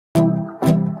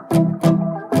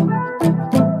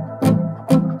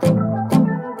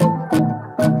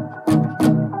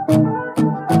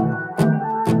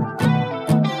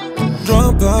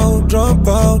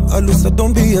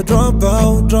a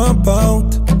dropout,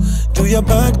 dropout. Do your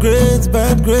bad grades,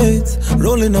 bad grades.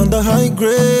 Rolling on the high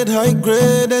grade, high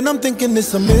grade. And I'm thinking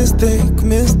it's a mistake,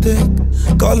 mistake.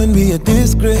 Calling me a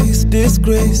disgrace,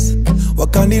 disgrace.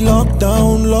 Wakani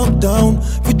lockdown, lockdown.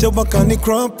 Future Wakani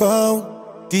crop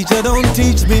out. Teacher, don't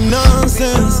teach me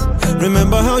nonsense.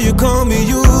 Remember how you call me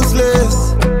useless.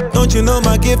 Don't you know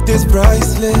my gift is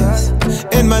priceless,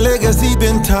 and my legacy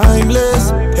been timeless.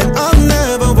 And I'm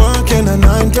never working a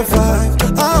 9 to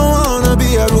 5. I wanna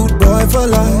be a rude boy for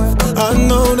life. I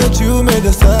know that you made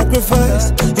a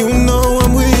sacrifice. You know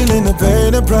I'm willing to pay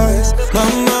the price.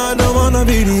 Mama, I don't wanna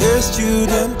be the A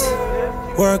student,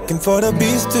 working for the B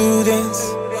students.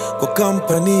 Go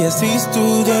company as C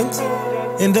students,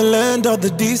 in the land of the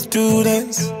D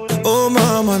students. Oh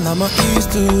mama, now my E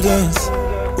students.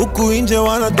 Uku inje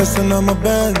wana dasa na my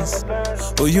bands.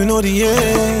 Oh, you know the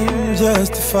end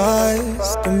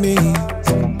justifies the means.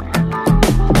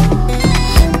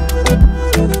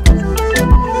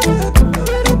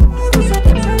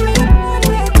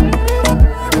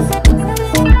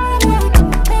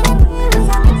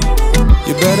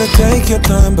 You better take your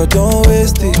time, but don't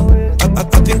waste it. I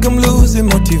think I'm losing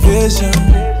motivation.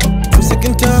 I'm sick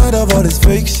and tired of all this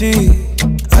fake shit.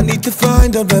 I need to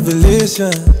find a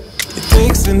revelation. It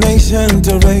takes a nation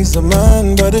to raise a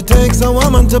man, but it takes a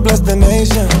woman to bless the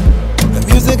nation. The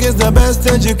music is the best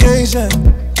education.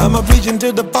 I'm a preaching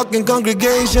to the fucking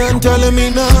congregation, telling me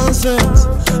nonsense.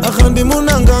 Akhandi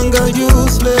munanganga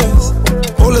useless.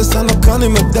 Holy son of Connie,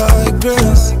 me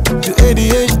digress. You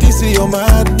ADHD, see your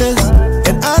madness.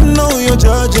 And I know you're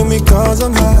judging me cause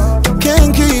I'm high.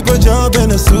 Can't keep a job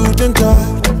in a suit and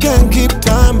tie. Can't keep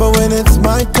time, but when it's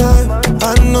my time,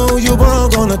 I know you all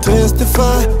gonna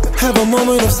testify. Have a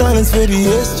moment of silence for the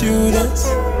A students,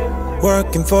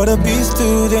 working for the B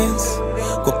students.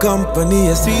 Go company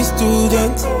as C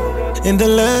students, in the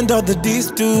land of the D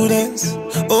students.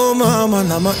 Oh mama,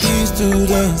 now my E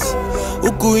students.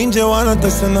 Uku inje wana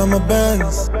dasa na my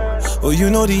bands. Oh, you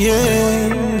know the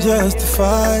end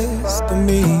justifies the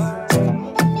means.